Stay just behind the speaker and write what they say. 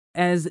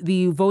As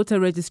the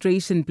voter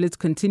registration blitz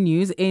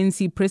continues,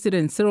 ANC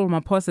President Cyril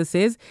Ramaphosa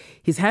says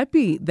he's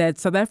happy that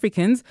South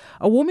Africans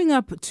are warming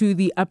up to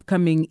the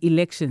upcoming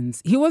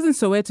elections. He was in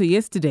Soweto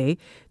yesterday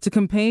to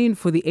campaign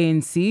for the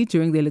ANC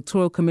during the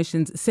Electoral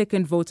Commission's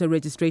second voter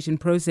registration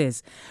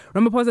process.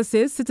 Ramaphosa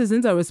says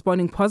citizens are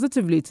responding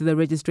positively to the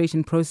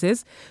registration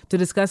process. To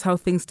discuss how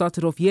things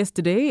started off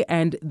yesterday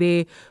and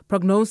their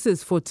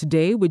prognosis for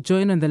today, we're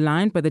joined on the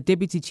line by the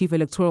Deputy Chief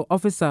Electoral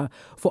Officer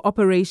for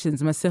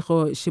Operations,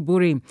 Masego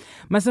Sheburi.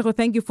 Masego,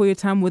 thank you for your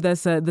time with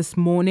us this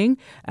morning.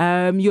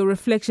 Your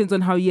reflections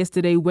on how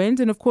yesterday went,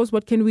 and of course,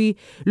 what can we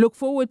look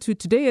forward to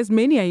today, as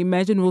many, I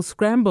imagine, will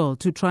scramble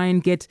to try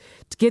and get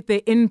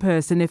there in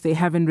person if they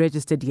haven't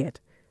registered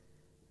yet.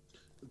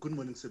 Good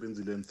morning,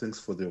 Sebenzile, and thanks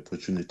for the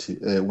opportunity.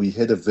 We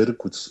had a very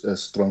good,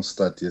 strong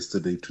start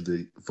yesterday to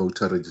the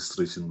voter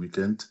registration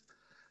weekend.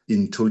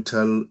 In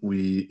total,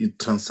 we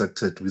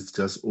transacted with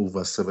just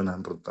over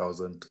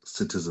 700,000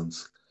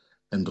 citizens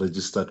and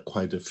registered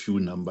quite a few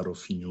number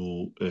of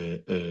new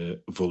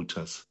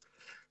voters.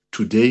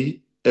 Today,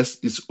 as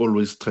is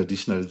always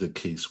traditionally the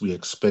case, we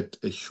expect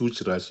a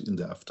huge rush in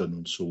the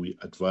afternoon. So we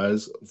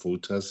advise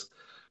voters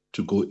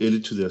to go early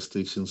to their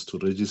stations to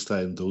register,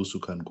 and those who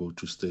can go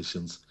to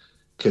stations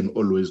can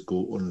always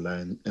go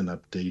online and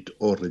update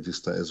or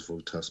register as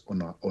voters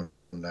on our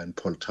online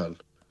portal,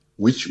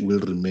 which will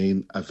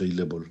remain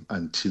available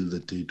until the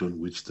date on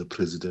which the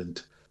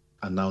president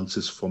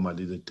announces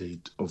formally the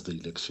date of the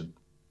election.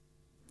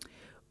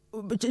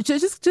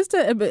 Just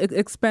to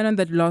expand on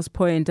that last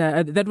point,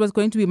 that was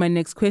going to be my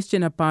next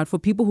question about for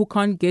people who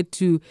can't get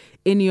to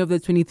any of the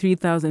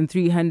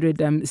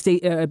 23,300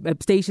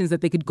 stations that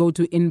they could go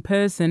to in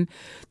person,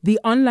 the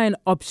online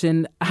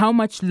option, how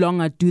much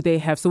longer do they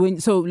have? So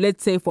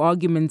let's say, for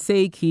argument's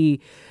sake,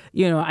 he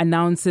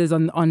announces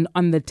on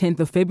the 10th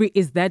of February.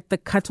 Is that the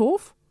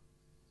cutoff?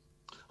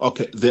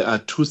 Okay, there are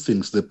two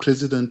things. The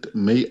president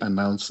may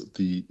announce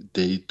the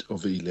date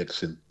of the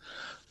election,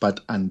 but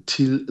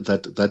until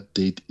that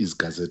date is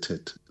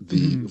gazetted,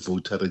 the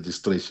voter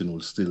registration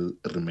will still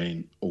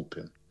remain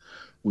open.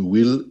 We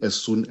will, as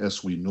soon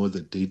as we know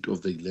the date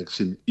of the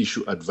election,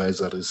 issue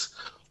advisories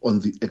on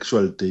the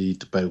actual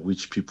date by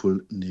which people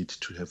need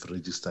to have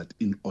registered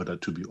in order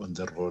to be on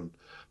the roll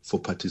for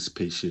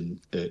participation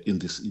in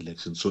this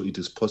election. So it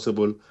is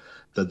possible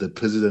that the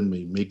president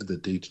may make the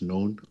date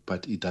known,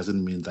 but it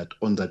doesn't mean that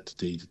on that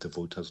date the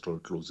voters' roll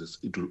closes.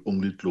 It will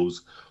only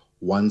close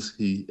once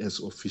he has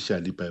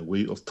officially, by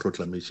way of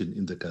proclamation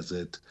in the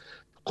Gazette,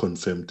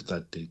 confirmed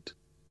that date.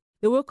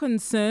 There were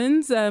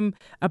concerns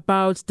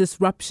about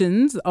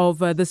disruptions of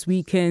this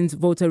weekend's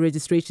voter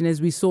registration,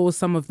 as we saw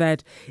some of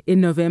that in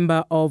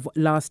November of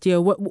last year.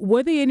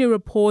 Were there any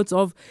reports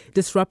of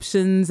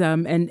disruptions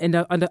and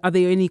are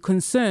there any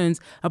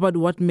concerns about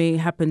what may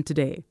happen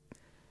today?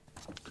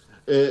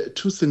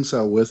 Two things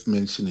are worth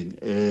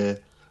mentioning.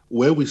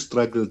 Where we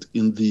struggled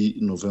in the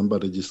November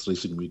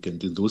registration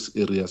weekend, in those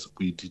areas,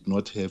 we did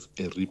not have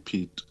a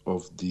repeat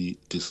of the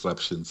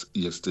disruptions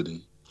yesterday.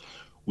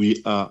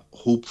 We are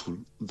hopeful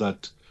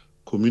that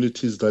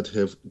communities that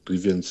have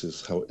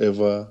grievances,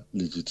 however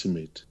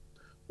legitimate,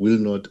 will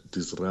not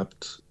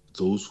disrupt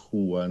those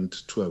who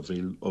want to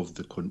avail of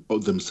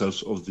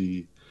themselves of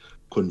the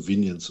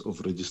convenience of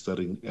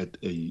registering at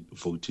a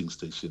voting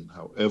station.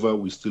 However,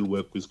 we still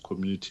work with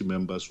community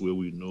members where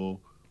we know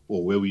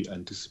or where we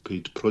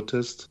anticipate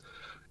protest.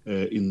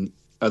 In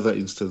other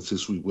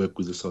instances, we work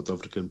with the South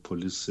African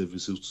Police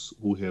Services,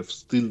 who have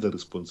still the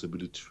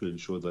responsibility to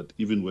ensure that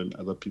even when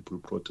other people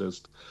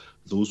protest,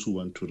 those who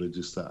want to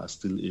register are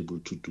still able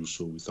to do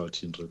so without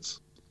hindrance.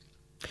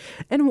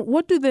 And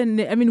what do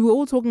we're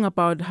all talking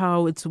about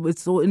how it's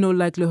in all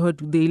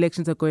likelihood the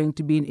elections are going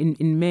to be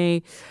in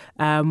May.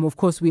 Of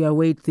course, we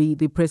await the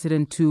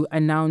president to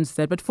announce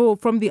that. But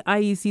from the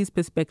IEC's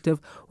perspective,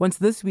 once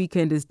this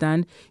weekend is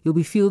done, you'll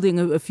be fielding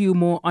a few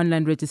more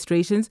online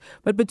registrations.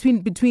 But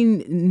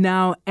between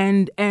now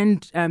and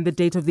the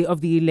date of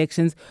the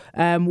elections,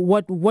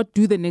 what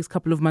do the next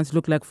couple of months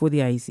look like for the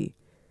IEC?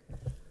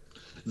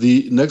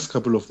 The next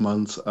couple of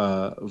months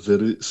are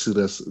very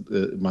serious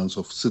months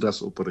of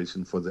serious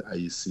operation for the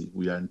IEC.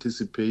 We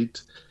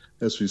anticipate,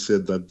 as we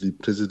said, that the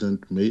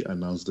president may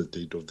announce the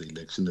date of the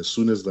election. As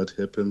soon as that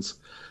happens,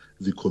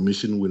 the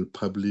commission will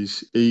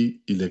publish a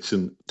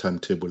election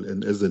timetable.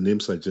 And as the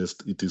name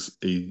suggests, it is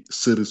a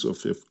series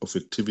of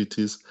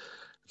activities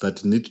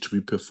that need to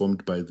be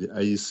performed by the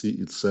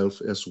IEC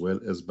itself, as well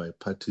as by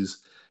parties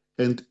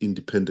and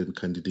independent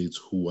candidates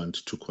who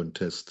want to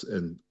contest.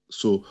 And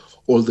so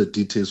all the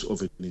details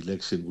of an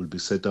election will be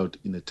set out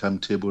in a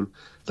timetable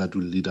that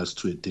will lead us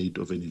to a date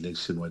of an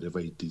election, whatever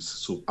it is.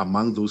 So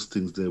among those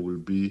things, there will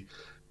be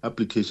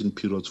application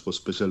periods for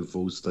special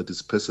votes, that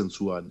is, persons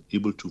who are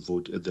unable to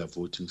vote at their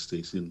voting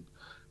station,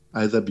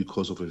 either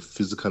because of a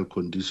physical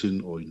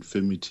condition or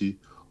infirmity,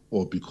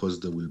 or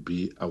because they will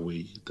be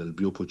away. There will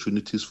be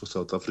opportunities for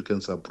South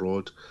Africans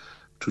abroad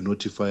to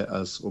notify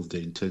us of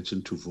their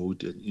intention to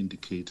vote and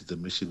indicate the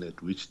mission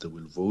at which they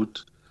will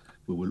vote.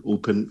 We will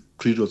open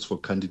periods for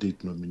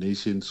candidate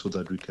nomination so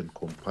that we can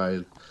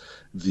compile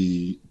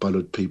the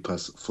ballot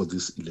papers for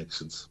these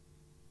elections.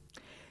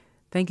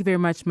 Thank you very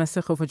much,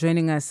 Masego, for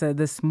joining us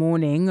this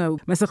morning.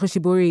 Masego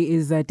Sheburi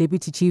is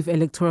Deputy Chief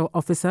Electoral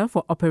Officer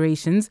for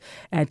Operations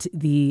at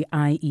the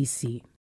IEC.